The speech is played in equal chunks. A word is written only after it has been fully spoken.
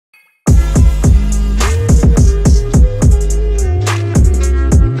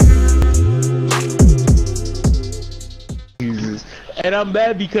And I'm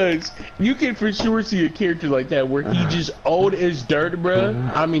mad because you can for sure see a character like that where he just old as dirt,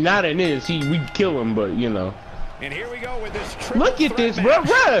 bruh. I mean, not in this. We'd kill him, but you know. And here we go with this. Look at this, bro.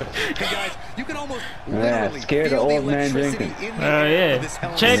 Hey guys, you can almost scared of old man Jenkins.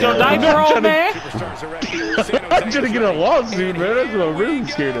 Yeah. Change your diaper, old man. I'm trying to get a lawsuit, man. That's what I'm really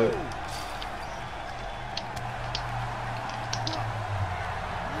scared of.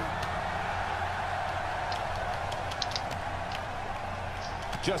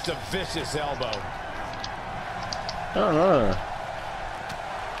 Just a vicious elbow. I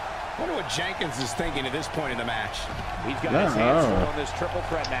wonder what Jenkins is thinking at this point in the match. He's got his hands full on this triple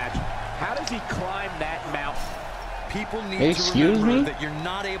threat match. How does he climb that mountain? People need to remember that you're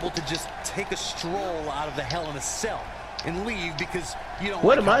not able to just take a stroll out of the Hell in a Cell and leave because you don't.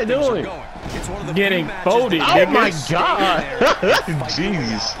 What am I doing? It's one of the getting folded. Oh my God!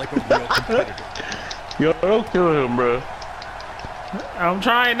 Jesus! Like a real competitor. Yo, don't kill him, bro. I'm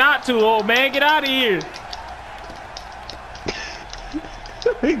trying not to, old man. Get out of here.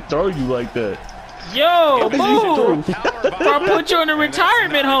 They throw you like that. Yo, move! I'll put you in a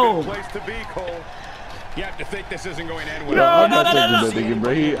retirement home. Place to be, Cole. You have to think this isn't going to end well. No.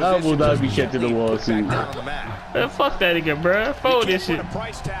 I will not be catching the lawsuit. Fuck that again, bro. Fold this shit. A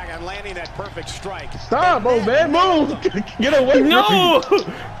price tag on landing that perfect strike. Stop, old man. Move. Get away from me. No.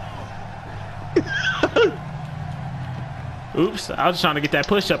 Oops, I was trying to get that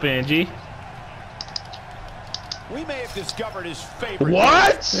push up in, G. We may have discovered his favorite.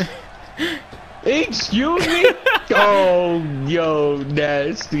 What? Excuse me? Oh, yo,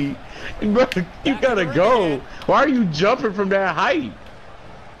 nasty. Bro, you gotta go. Why are you jumping from that height?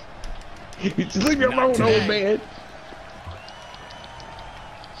 Just leave me alone, old man.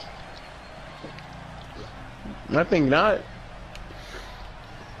 I think not.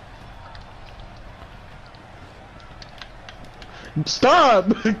 Stop!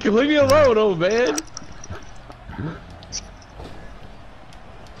 Leave me alone, old man.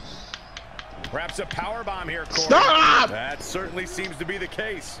 Perhaps a power bomb here, Corey. Stop! That certainly seems to be the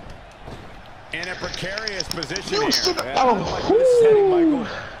case. In a precarious position You here.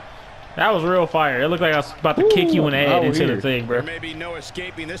 That was real fire. It looked like I was about to kick you in the head into the thing, bro. There may be no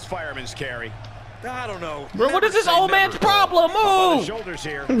escaping this fireman's carry. I don't know. Bro, what is this old man's problem? Move! Shoulders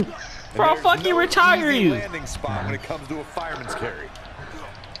here. Bro, I'll fucking retire you. Landing spot when it comes to a fireman's carry.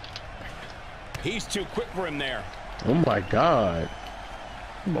 He's too quick for him there. Oh my God.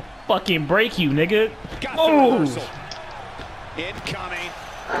 I'm gonna fucking break you, nigga. Move! Incoming.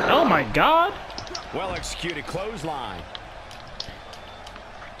 Oh my God. Well executed clothesline.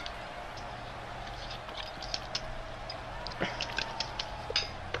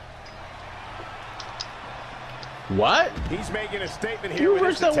 What? He's making a statement here. You with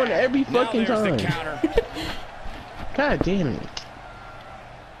reverse that one every fucking time. God damn it.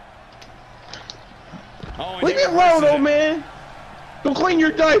 Oh, leave me alone, old man. Go clean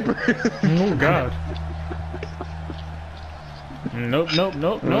your diaper. Oh God. Nope.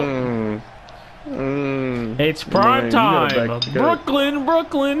 It's prime time.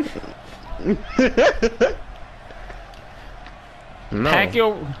 Brooklyn. No. Pack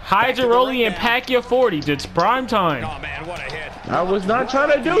your hide your rollie and pack your 40s. It's prime time. Oh man, what a hit. I was not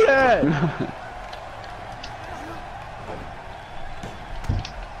trying to do that.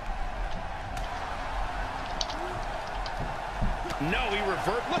 No, he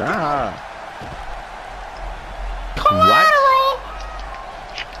reversed. What?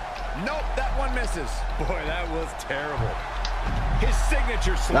 Nope, that one misses. Boy, that was terrible. His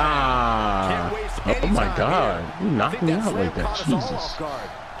signature slam. Can't waste any Oh my time God. here. You knocked me out like that. Jesus.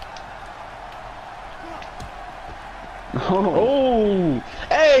 Oh.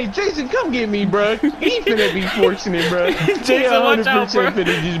 Hey, Jason, come get me, bro. He finna be forcing it, bro. Jason, watch out, bro.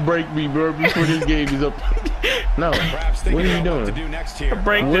 Finna just break me, bro, before this game is up. No. What are you doing?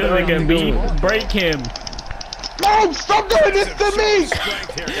 Break this nigga, B. Break him. No, stop doing this to me!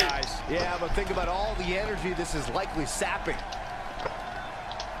 Yeah, but think about all the energy this is likely sapping.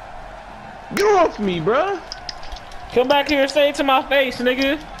 Get off me, bro. Come back here and say it to my face,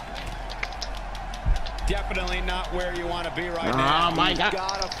 nigga. Definitely not where you want to be right now. Oh my God.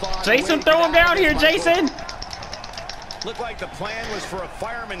 Jason, throw him down here, Jason. Looked like the plan was for a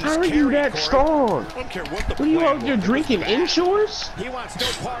fireman's How are you that strong? I don't care what the What are you out there drinking inshores? He wants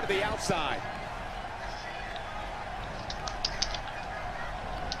no part of the outside.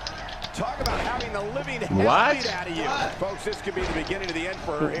 Talk about having the living hell beat out of you. Folks, this could be the beginning of the end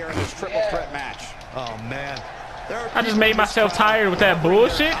for her here in this triple threat match. Oh, man. I just made myself tired with that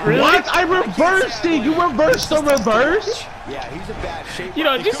bullshit. Really? What? I reversed it. You reversed the reverse? Yeah, he's in bad shape. You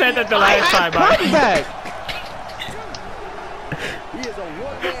know, you said that the last time. Back.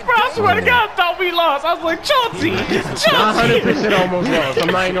 Bro, I swear to God, I thought we lost. I was like, Chauncey. 100% almost lost. I'm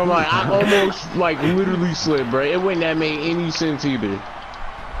not even gonna lie. I almost, like, literally slipped, bro. It wouldn't have made any sense either.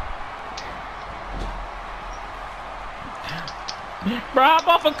 Bro, hop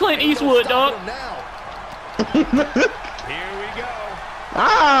off of Clint Eastwood, dog. Here we go.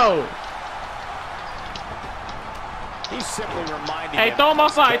 Ow! He's simply reminding Hey, throw him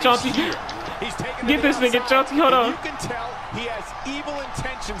outside, Chauncey. He's taking Get this nigga, Chauncey. Hold on. You can tell he has evil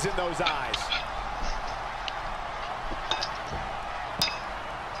intentions in those eyes.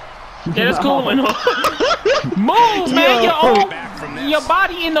 Yeah, that's cool. Move, man. Your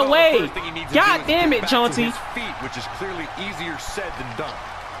body in the way. God damn it, Chauncey. Which is clearly easier said than done.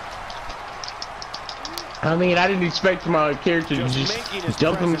 I mean, I didn't expect my character to just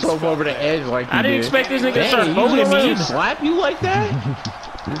jump himself over the edge like he did. I didn't expect this nigga to start bullying me either. Slap you like that?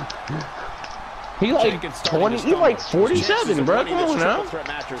 He like 20, he like 47, bro. Come on now.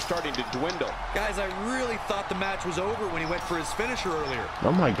 Guys, I really thought the match was over when he went for his finisher earlier.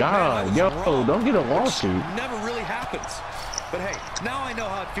 Oh my God, yo, don't get a lawsuit. Never really happens. But hey, now I know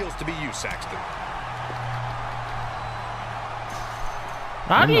how it feels to be you, Saxton.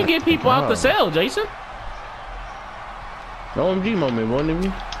 How do you get people out the cell, Jason? OMG moment, wasn't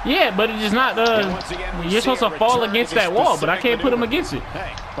it? Yeah, but it's just not, you're supposed to fall against that wall, but I can't put him against it.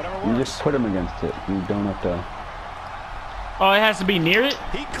 You just put him against it. You don't have to. Oh, it has to be near it?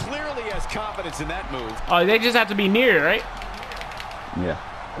 He clearly has confidence in that move. Oh, they just have to be near it, right? Yeah.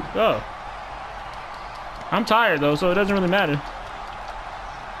 Oh. I'm tired, though, so it doesn't really matter.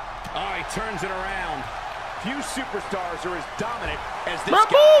 Oh, he turns it around. Few superstars are as dominant as this Bro,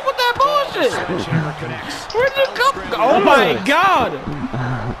 guy. move with that bullshit. Where'd you come? Oh my God.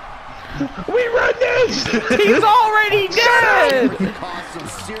 We run this. He's already dead. Cause some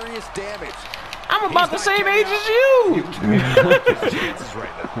serious damage. I'm about the same age as you. Chances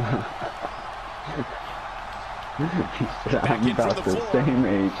right now. I'm about the same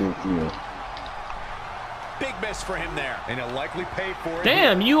age as you. Big miss for him there. And he'll likely pay for it.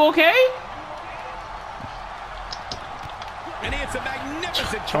 Damn, you okay? And he hits a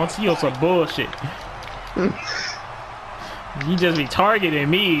magnificent Chauncey, you're some bullshit. You just be targeting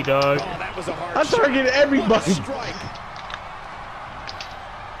me, dog. Oh, that was a hard I targeted everybody. strike.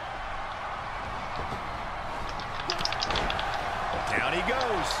 Down he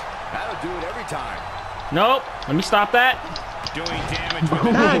goes. That'll do it every time. Nope. Let me stop that. Doing damage with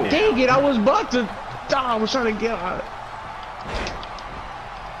it. God dang it, I was about to. I was trying to get out.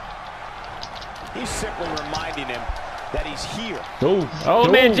 He's simply reminding him that he's here. Oh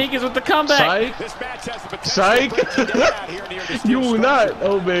man, Jenkins with the comeback. Psych. This match has the potential Psych. to break you down here near the You steel will structure. not.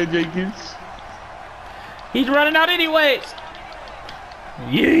 Oh man, Jenkins. He's running out anyways.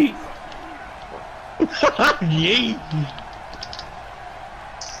 Yeet. Yeet.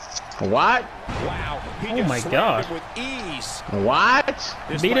 What? Wow. He Oh just my slammed God. him with ease. What?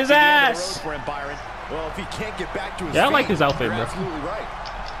 This Beat might his be the end of the ass. road for him, Byron. Well, if he can't get back to his Yeah, I feet, like his outfit, you're bro. absolutely right.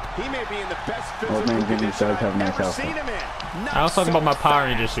 He may be in the best physical Old man Jenkins condition does have a nice I've ever outfit. seen him in. Not I was talking so about my Power fast.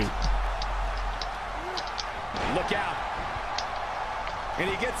 Ranger suit. Look out. And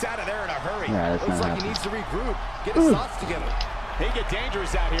he gets out of there in a hurry. Yeah, that's Looks not like he happening. needs to regroup, get his thoughts together. They get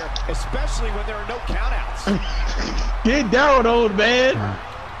dangerous out here, especially when there are no countouts. Get down, old man.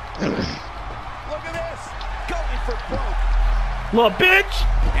 Look at this. Going for broke. Little bitch.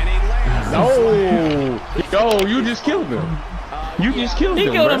 And he lands. No. Yo, you just killed him. You just killed He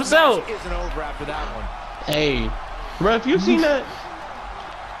him, killed bro. himself. Isn't over after that one. Hey, ref, you seen that?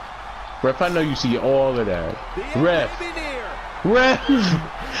 Ref, I know you see all of that. The end Ref, may be near. ref,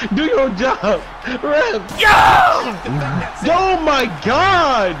 do your job. Ref, Yo! oh my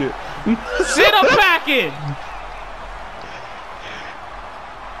God. Sit up packing.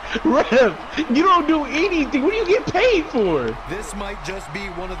 Ref, you don't do anything. What do you get paid for? This might just be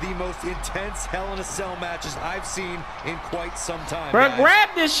one of the most intense Hell in a Cell matches I've seen in quite some time. Bro, guys. grab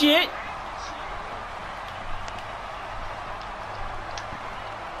this shit.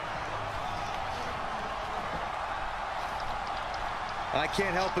 I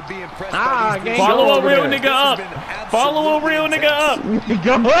can't help but be impressed Ah, by these gang, dudes. Follow a over real there. nigga up. Follow a real nigga up.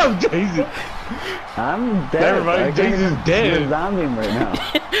 Go up, Jason. I'm dead. Everybody, I can't Jason's even dead. do a zombie right now.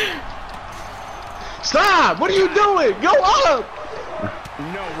 Stop! What are you doing? Go up!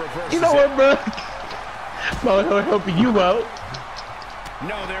 No reverse. You know what, bro? I'm helping you out.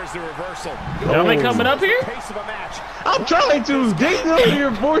 No, there's the reversal. Y'all ain't coming up here? Pace of a match. I'm trying to. Jason over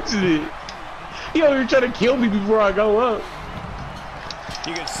here forcing it. You over here trying to kill me before I go up.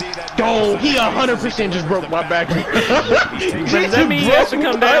 You can see that. Oh, he 100% just broke my back. That means he has to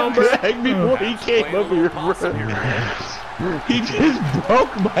come down, bro. back before he came up here, bro. He just broke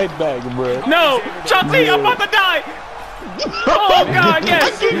my back, bro. No, Chauncey, I'm about to die. Oh God,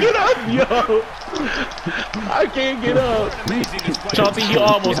 yes. I can't get up, yo. I can't get up. Chauncey, he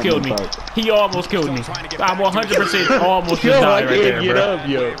almost killed me. He almost killed me. I'm 100% almost just died right there, get bro. up,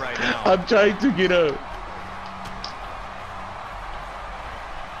 yo. I'm trying to get up.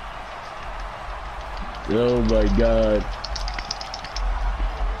 Oh my God.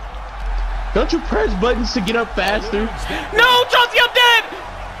 Don't you press buttons to get up faster? No, Chauncey, I'm dead!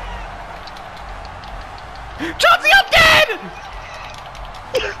 Chauncey, I'm dead!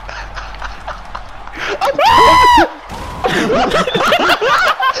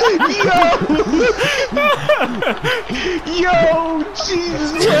 Yo,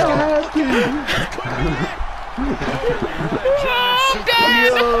 Jesus, what happened? I'm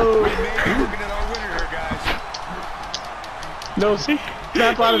dead! No,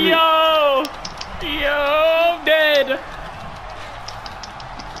 snap out of it. Yo, I'm dead.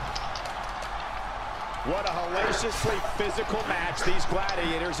 What a hellaciously physical match these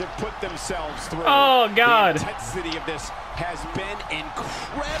gladiators have put themselves through. Oh, God. The intensity of this has been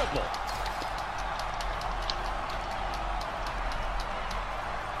incredible.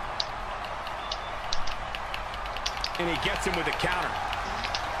 And he gets him with a counter.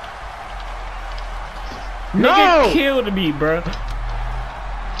 No! Nigga killed me, bro. The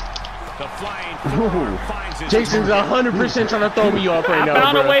flying forearm finds his Jason's 100% trying to throw me off right now, I'm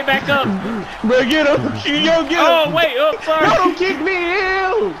on bro. the way back up. Bro, get him. Yo, get him. Oh, wait. Oh, sorry. No, don't kick me.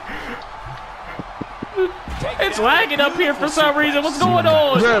 Ew. It's lagging up here for some reason. What's going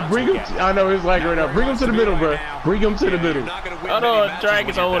on? Bro, bring him. I know it's lagging right now. Bring him to the middle, bro. Bring him to the middle. Hold on, drag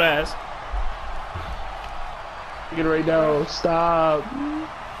his old ass. Get it right now. Stop.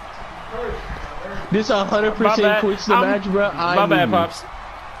 This 100% quits the match, bro. My bad, Pops.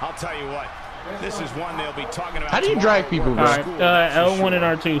 I'll tell you what. This is one they'll be talking about. How do you drag people, bro? All right, L1 and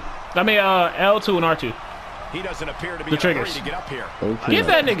R2. I mean, L2 and R2. He doesn't appear to be The in a hurry triggers. to get up here. Okay. Get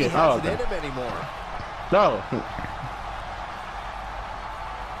that nigga. Oh, okay. No.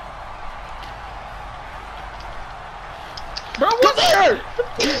 Bro, what's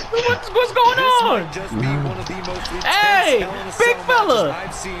going on? Just be one of the most intense Hey, Hell in a big Cell fella. matches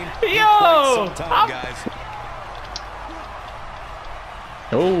I've seen in Yo, quite some time, guys.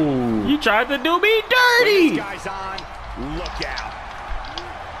 Oh. You tried to do me This dirty. guy's on. Look out.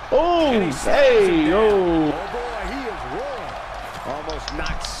 Oh. Hey. Oh. Oh boy, he is rolling. Almost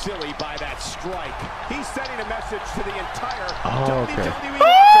knocked silly by that strike. He's sending a message to the entire Okay. WWE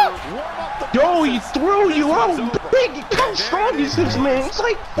roster. Warm up the Yo, he process. threw you This out one's over. big. How strong is this man? It's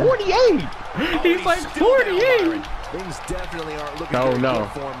like 48. He's like still down, 48. Byron. Things definitely aren't looking No, very no. good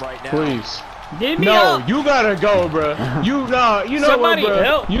for him right now. Please. Get me No, up. you gotta go, bro. You know Somebody what, bro.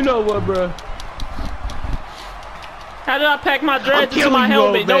 help. You know what, bro. How did I pack my I'm dreads into killing my you,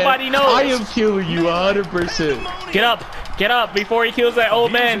 helmet? old man. Nobody knows. I am killing you 100%. Get up before he kills that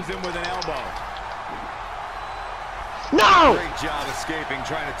old man. Uses him with an elbow. No! Great job escaping,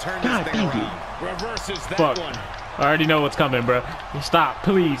 trying to turn God, this thing baby. around. Reverses that Fuck. one. I already know what's coming, bro. Stop,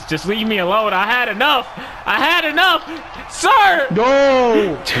 please. Just leave me alone. I had enough. I had enough. Sir!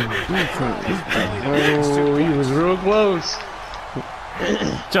 No! Oh, he was real close.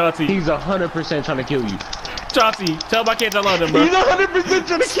 Chauncey, He's 100% trying to kill you. Chauncey, tell my kids I love them, bro. He's 100%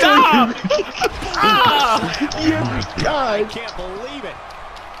 trying to Stop! kill you. Ah! Yeah, God. Can't believe it.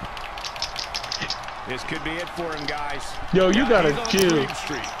 This could be it for him, guys. Yo, you gotta He's on chill. Dream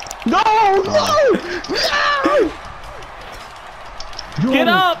Street. No! No! No! Yo, Get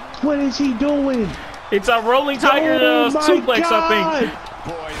up! What is he doing? It's a rolling tiger Oh my suplex, I God. think.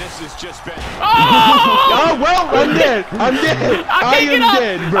 Boy, this has just been... Oh! Oh, well, I'm dead. I'm dead. I can't get am up.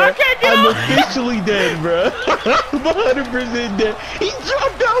 dead, bro. I can't get I'm up. officially dead, bro. I'm 100% dead. He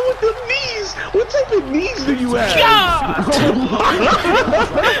dropped down with the knees. What type of knees do you have? God!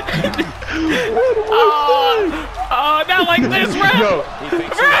 What was Oh, not like this, bro. No. He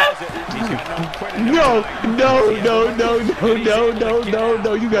thinks he has it. He's got no quit in him.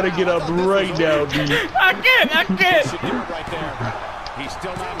 No. You gotta get up right now, B. I can't. Should do it right there. He's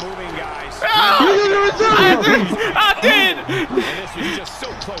still not moving, guys. I did. And this was just so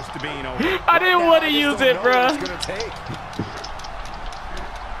close to being over. I didn't want to use it, bro. It's gonna take.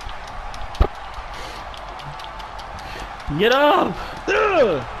 Get up.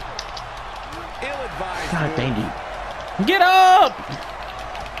 Ugh. Ill-advised God move. dang it. Get up.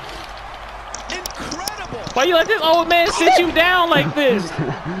 Incredible. Why you let this old man sit you down like this?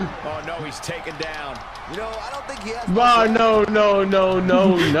 Oh, no, he's taken down. You know, I don't think he has. Bah, no. Where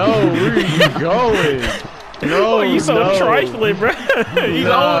are you going? No, Oh, you so trifling, bro. He's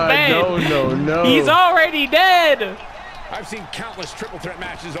an old man. No. He's already dead. I've seen countless triple threat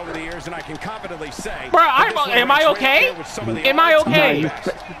matches over the years, and I can confidently say, bro, am I okay? Am I okay?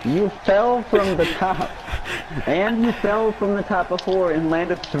 No, you fell from the top, and you fell from the top before and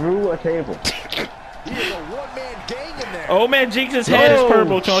landed through a table. He is a one-man gang in there. Oh man, Jenkins' head is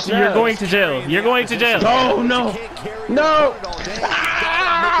purple, Chauncey. You're going to jail. You're going to jail. No, no, no.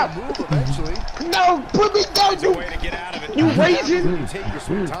 No, put me down, you raisin. Take your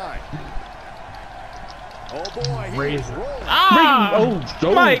sweet time. Oh boy, he is rolling. Ah!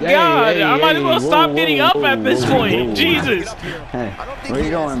 Oh, My hey, God! hey, I might as well hey, stop whoa, getting whoa, up whoa, at this whoa, point. whoa. Jesus! Hey, I don't think where he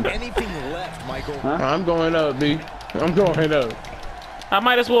you has going? anything left, Michael. Huh? I'm going up, B. I'm going up. I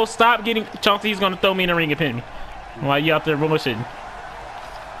might as well stop getting. Chauncey's gonna throw me in the ring and pin me while you out there bullshitting.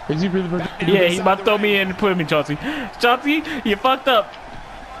 Is he really? Yeah, he's about to throw me in and put me, Chauncey. Chauncey, you fucked up.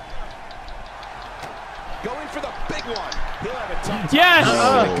 Going for the big one. He'll have a tough time. Yes!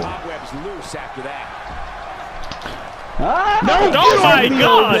 The cobwebs loose after that. Ah! No, Oh my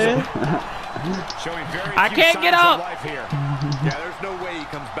God! Showing very I few can't signs get of up. life here. Yeah, there's no way he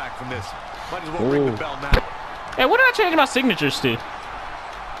comes back from this. Might as well ring the bell now. Hey, what did I change my signatures to?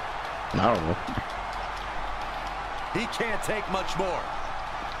 I don't know. He can't take much more.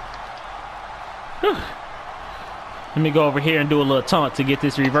 Let me go over here and do a little taunt to get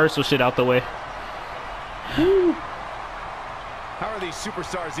this reversal shit out the way. How are these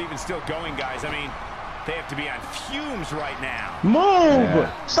superstars even still going, guys? I mean, they have to be on fumes right now. Move!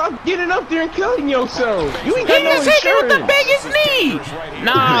 Yeah. Stop getting up there and killing yourself. You ain't He got no just hit me with the insurance. biggest knee!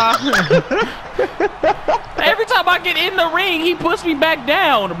 Nah. Every time I get in the ring, he puts me back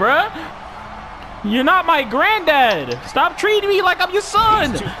down, bruh. You're not my granddad. Stop treating me like I'm your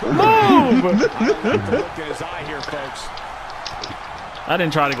son. Move! Look at his eye here, folks. I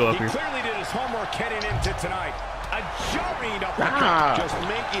didn't try to go up He here. clearly did his homework heading into tonight. A jarring uppercut, just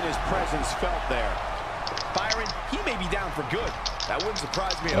making his presence felt there. Byron, he may be down for good. That wouldn't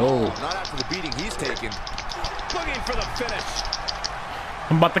surprise me at all. Not after the beating he's taken. Looking for the finish.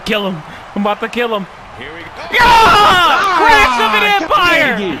 I'm about to kill him. I'm about to kill him. Here we go. Ah! Crash of an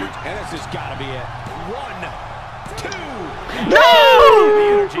Empire! And this has got to be it. 1, 2.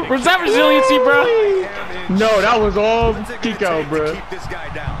 No! Where's that resiliency, bro? No, that was all What's it gonna kick out, take to bro. keep this guy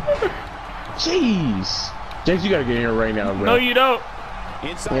down? Jeez. James, you gotta get in here right now, bro. No, you don't.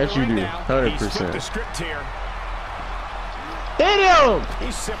 Inside Yes, the you ring do. now. 100%. He's flipped the script here. Hit him!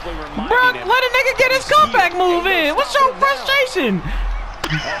 He's simply reminding Bro, him. let a nigga get his comeback move in. What's your frustration?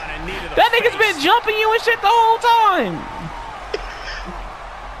 That nigga's been jumping you and shit the whole time.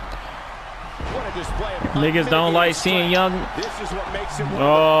 What a display of Niggas don't like seeing young. This is what makes him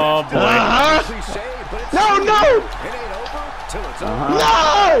Oh boy. No, no! It ain't over till it's over.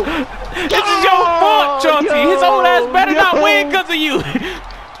 No! This is your fault, Chauncey. His old ass better not win because of you.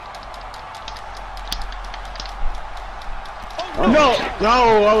 No,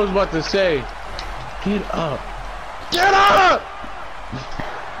 no, I was about to say. Get up. Get up!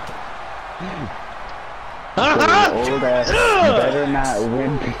 Old ass, you better not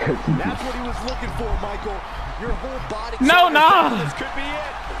win because That's what he was looking for, Michael. Your whole body. No, no. This could be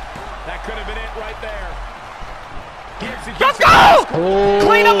it. That could have been it right there. Let's go! Oh.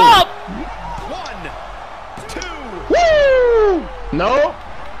 Clean him up. 1, 2. Woo! No.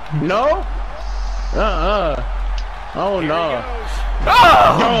 No. Oh no.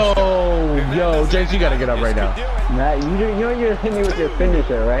 Oh! Yo, James, you gotta get up right now. Nah, you know you're hitting me with your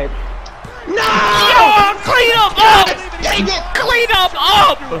finisher, right? No! Oh, clean him up! Dang it! Clean him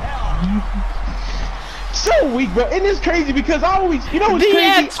up! So weak, bro. And it's crazy because I always, you know what's The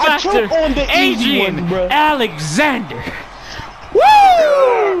crazy? X I Factor, choke on the easy Adrian ones, bro. Alexander.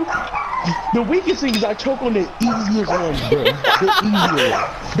 Woo! The weakest thing is I choke on the easiest ones, bro. The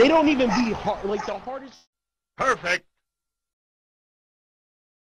easiest. They don't even be hard, like the hardest. Perfect.